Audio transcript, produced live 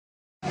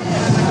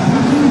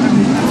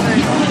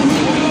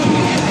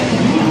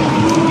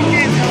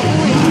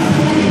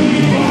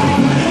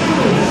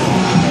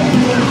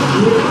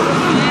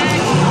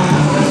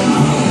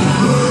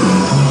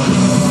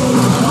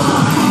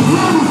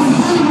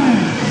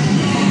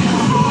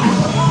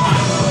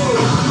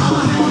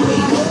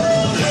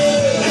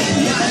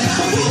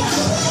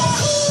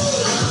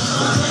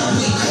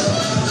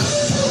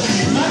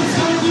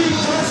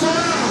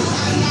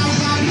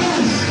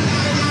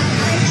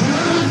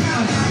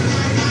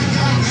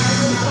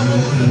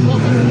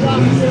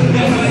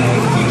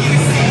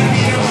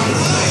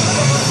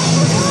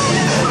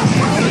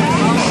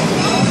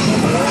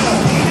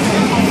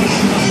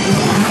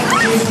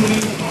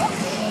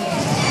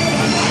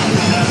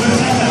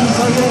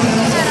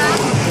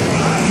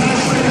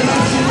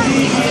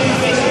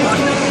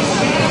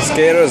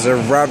Mosquitoes are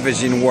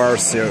ravaging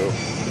Warsaw.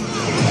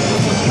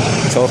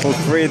 Total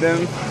freedom.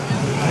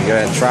 You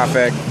got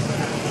traffic.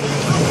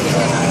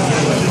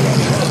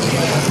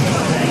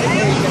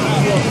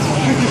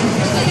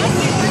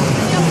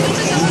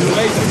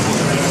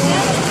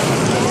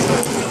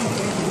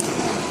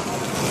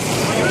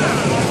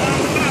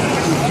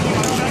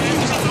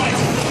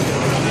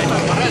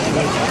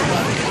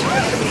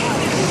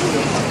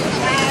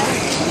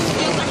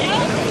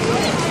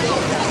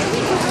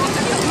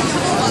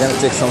 It's gonna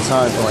take some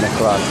time for 1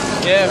 o'clock.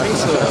 Yeah, I think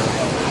so.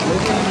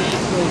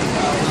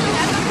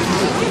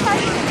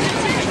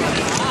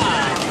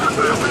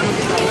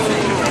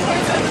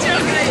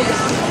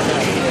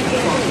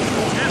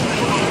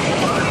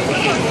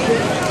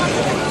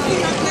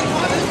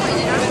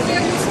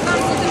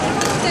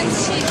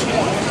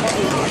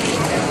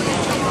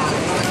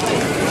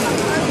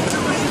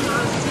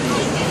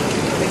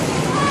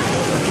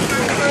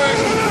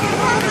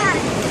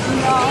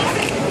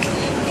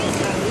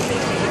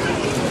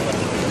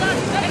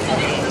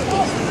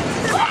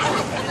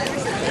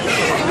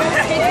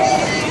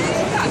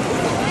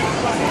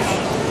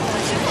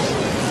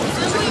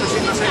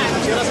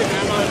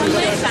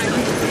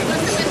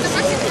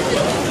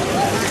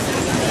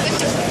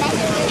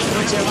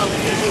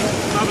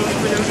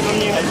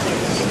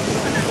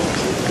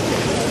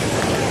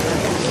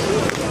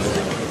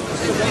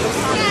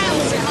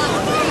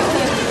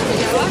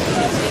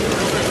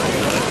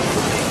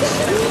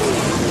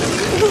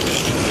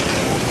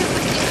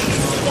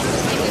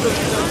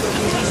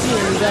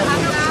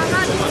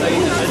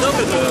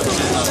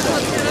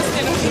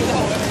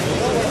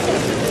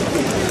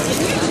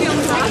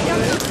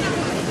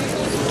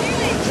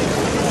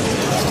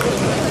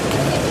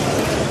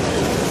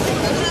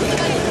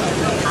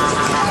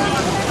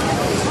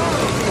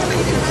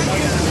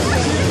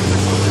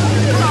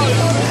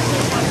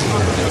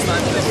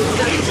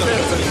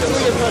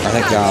 I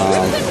think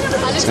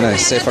it's gonna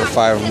stay for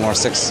 5 more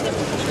 6,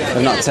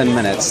 if not 10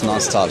 minutes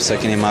non-stop. So you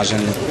can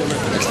imagine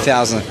like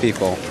thousands of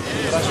people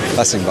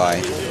passing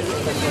by.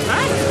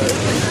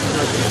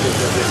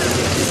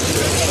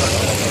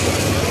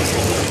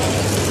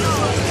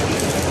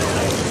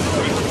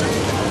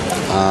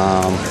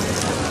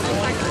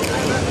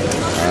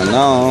 I don't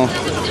know.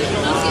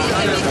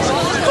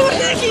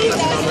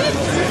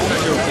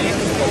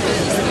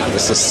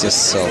 This is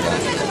just so long.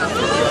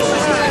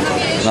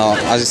 Now,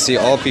 as you see,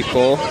 all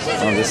people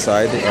on this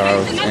side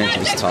are going to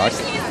be stuck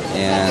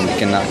and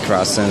cannot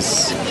cross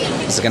since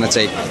it's going to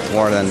take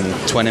more than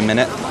 20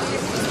 minutes.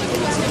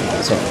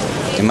 So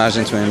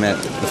imagine 20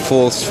 minutes, the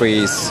full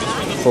streets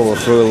full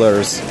of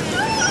rulers,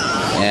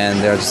 and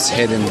they're just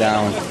heading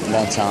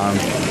downtown,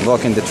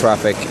 walking the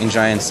traffic,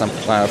 enjoying some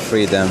kind of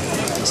freedom.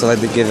 So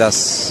they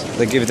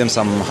give them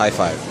some high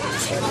five.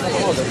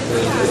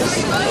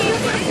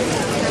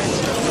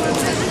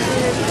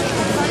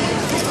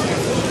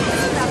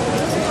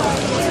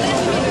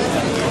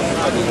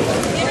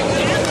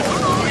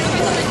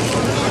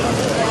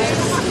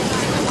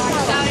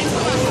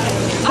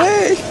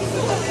 Hey!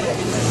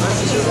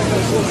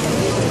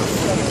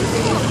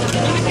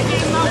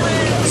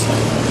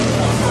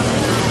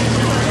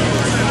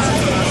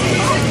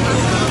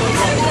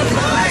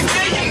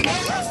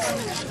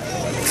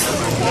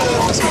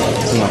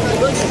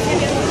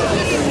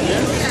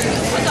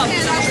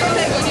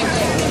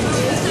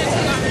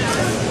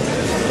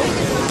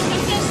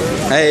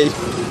 Hey!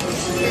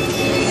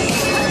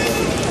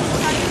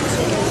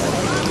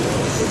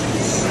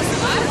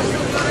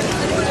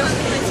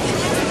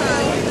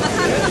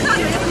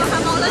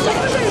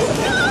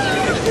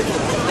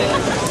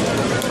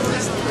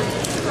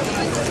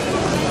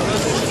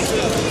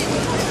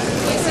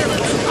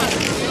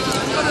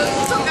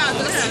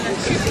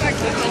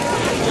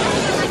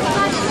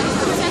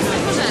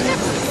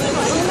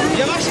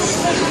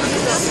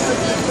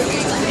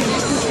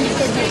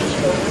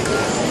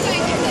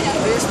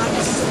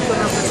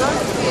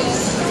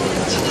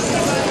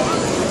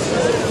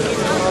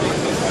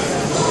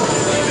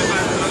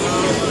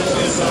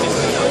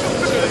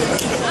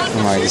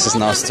 Oh my, this is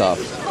now stop.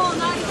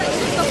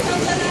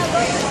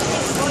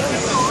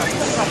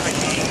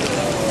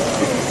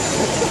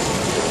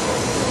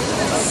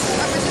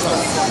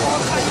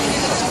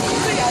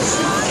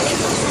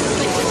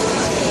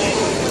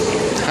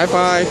 High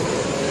five.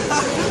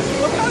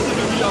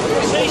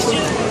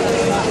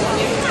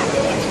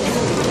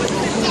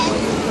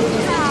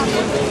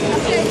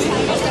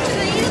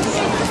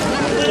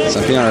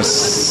 Some people are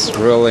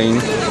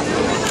rolling,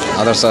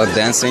 others are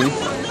dancing,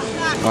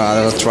 while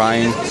others are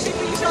trying.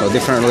 So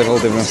different level,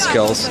 different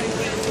skills.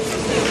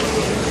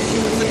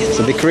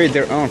 So they create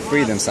their own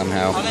freedom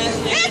somehow.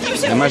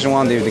 Imagine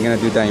one day they're gonna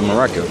do that in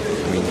Morocco.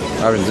 I mean,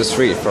 out in the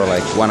street for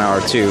like 1 hour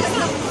or 2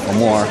 or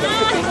more,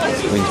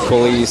 with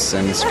police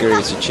and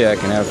security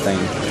check and everything.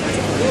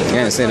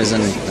 Again, it's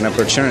an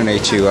opportunity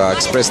to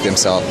express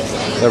themselves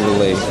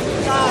liberally,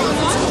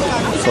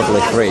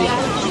 totally free.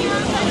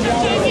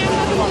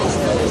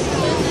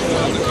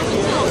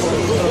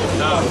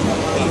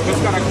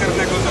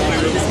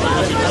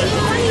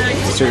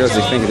 Because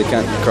they think they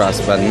can't cross,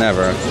 but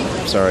never.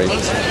 Sorry.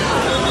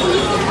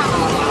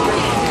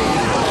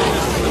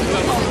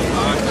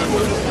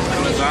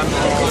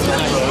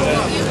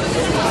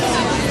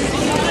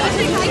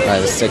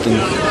 Guys, it's taking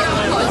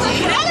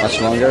much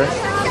longer.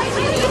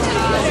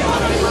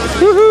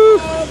 Woohoo!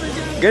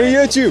 Get on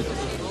YouTube!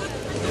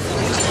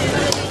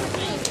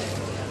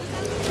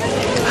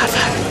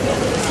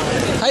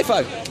 High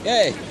five!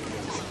 Yay!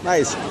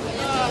 Nice!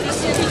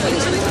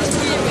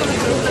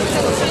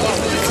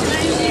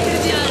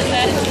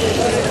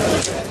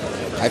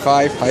 High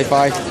five! High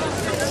five!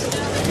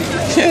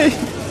 Yay!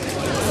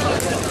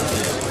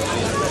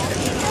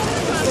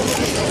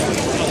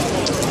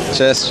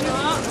 Cheers!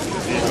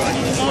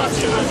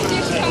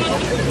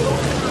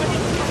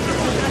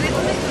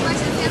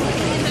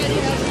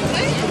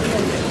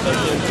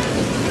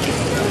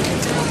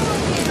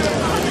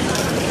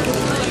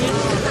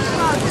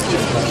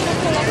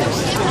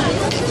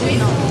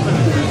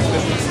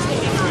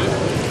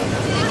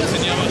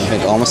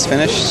 It almost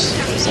finished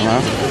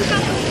somehow.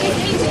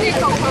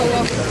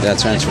 They're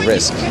trying to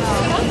risk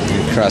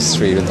and cross the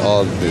street with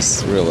all of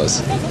these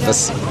rulers.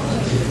 That's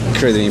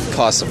incredibly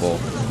impossible.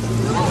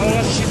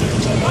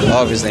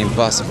 Obviously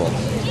impossible.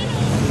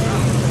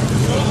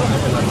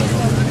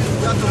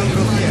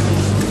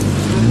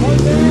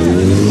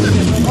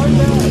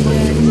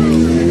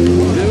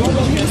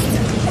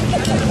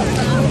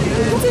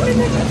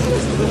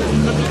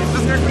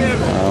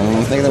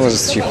 I think that was a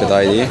stupid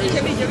idea.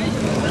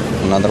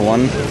 Another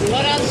one.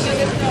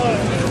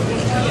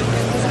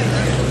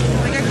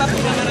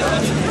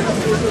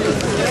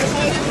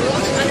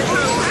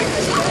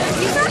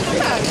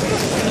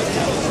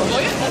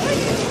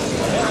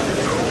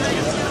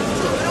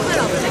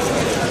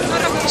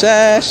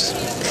 Cześć!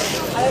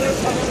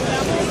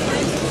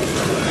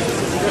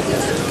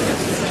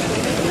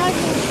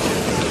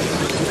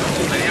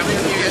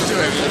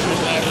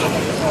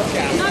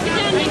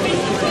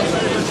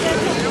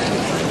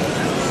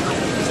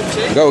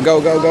 Go,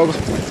 go, go, go!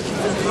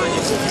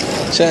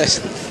 Cześć!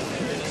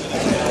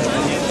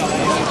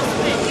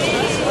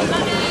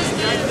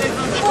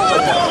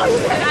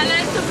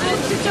 Ale to było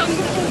w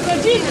przeciągu pół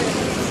godziny.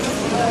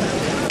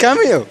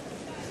 Kamil!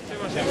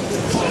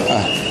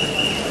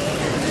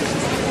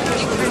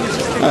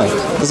 Oh,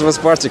 this was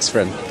Bartek's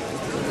friend.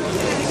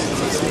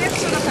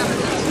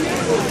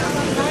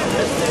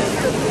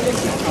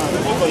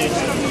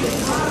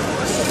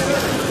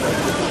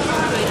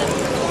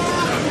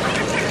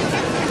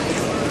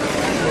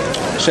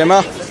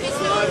 Siema.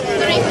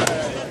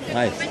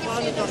 Hi.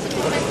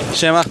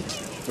 Siema.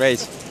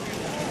 Great.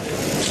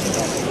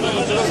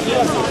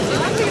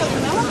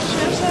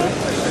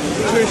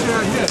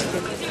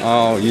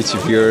 Oh,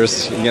 YouTube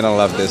viewers, you're gonna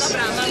love this.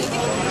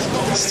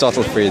 It's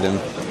total freedom.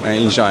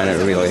 I'm enjoying it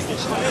really.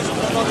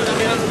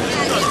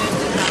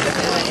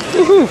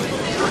 Woohoo!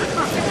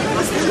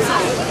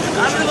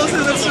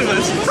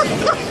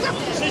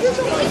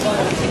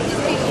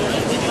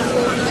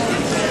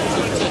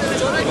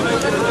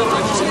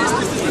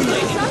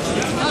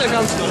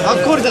 A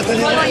kurde, to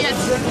nie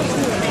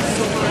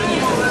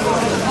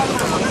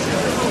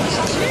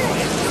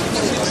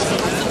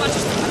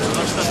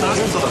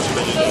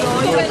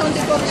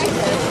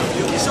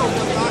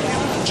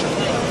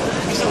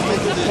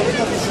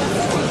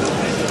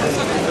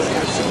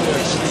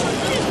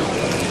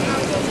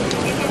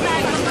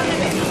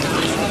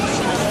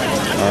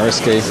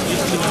Risky.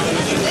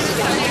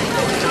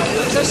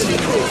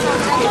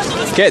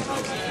 Kid,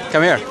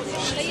 come here.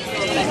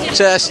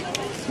 Cześć.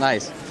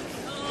 Nice.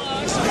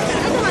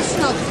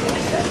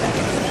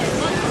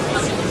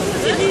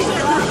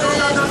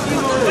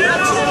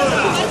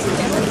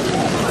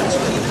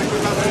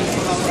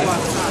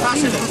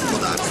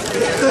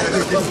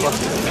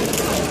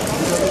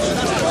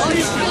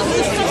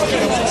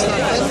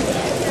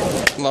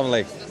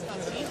 Lovely.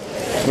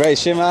 Great,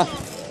 Shima.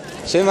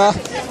 Shima.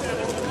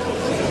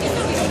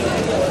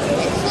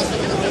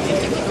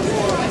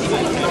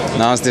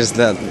 Now it's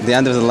the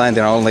end of the line.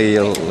 They're only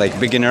like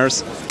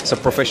beginners, so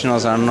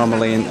professionals are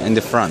normally in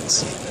the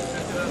front.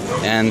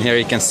 And here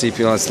you can see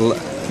people.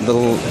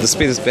 The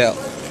speed is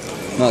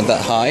not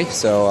that high,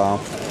 so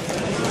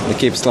they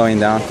keep slowing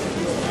down.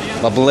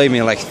 But believe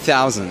me, like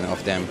thousands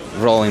of them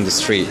roll in the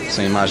street.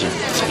 So imagine.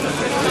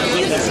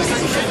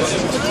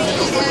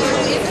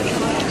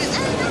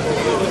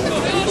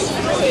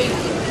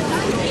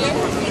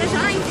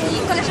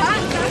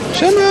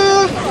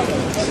 Siema!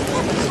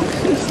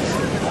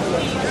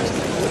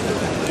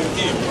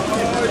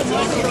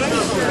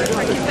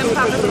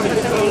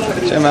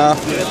 Siema!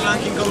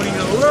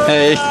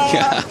 Hey!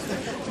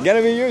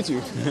 Gotta be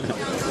YouTube!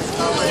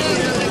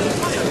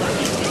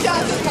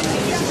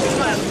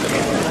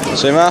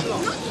 Siema!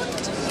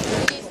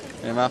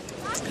 Siema!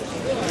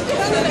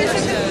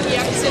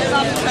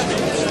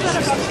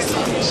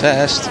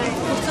 Cześć!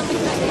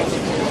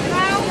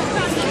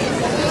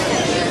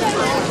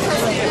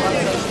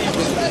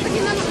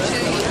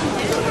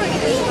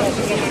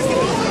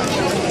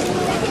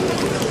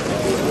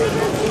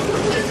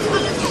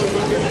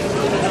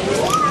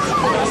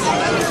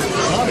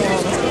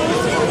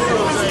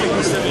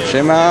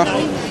 Siema!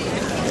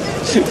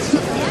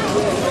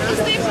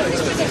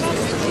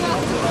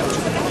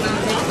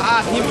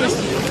 A, nie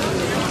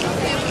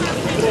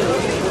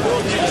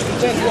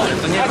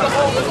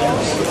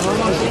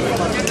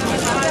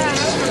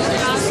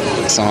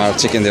Some are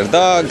checking their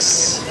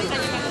dogs.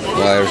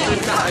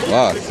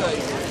 Wow.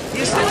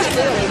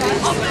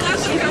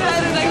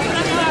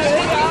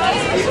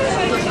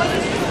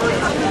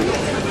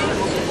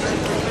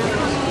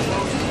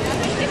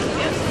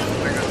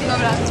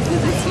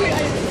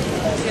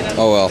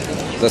 Oh well,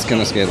 that's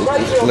kind of scary.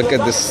 Look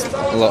at this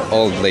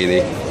old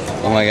lady.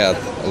 Oh my god,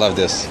 I love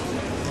this.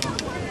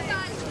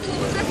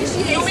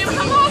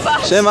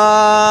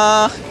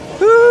 Shema!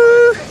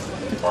 Woo!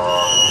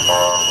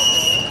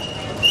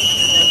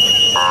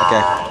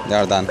 Okay, they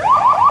are done.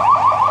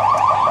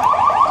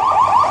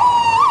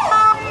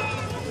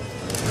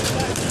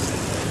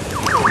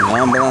 No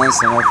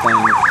ambulance and everything.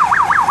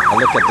 I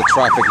look at the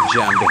traffic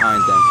jam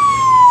behind them.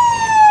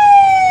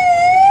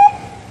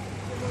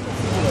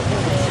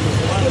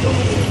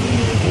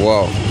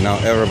 Whoa, now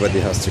everybody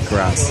has to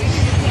cross.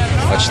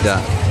 Watch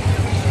that.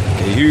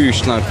 A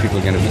huge lot of people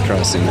are gonna be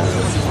crossing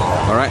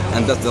now. Alright,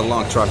 and that's the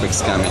long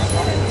traffic's coming.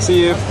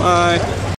 See you, bye.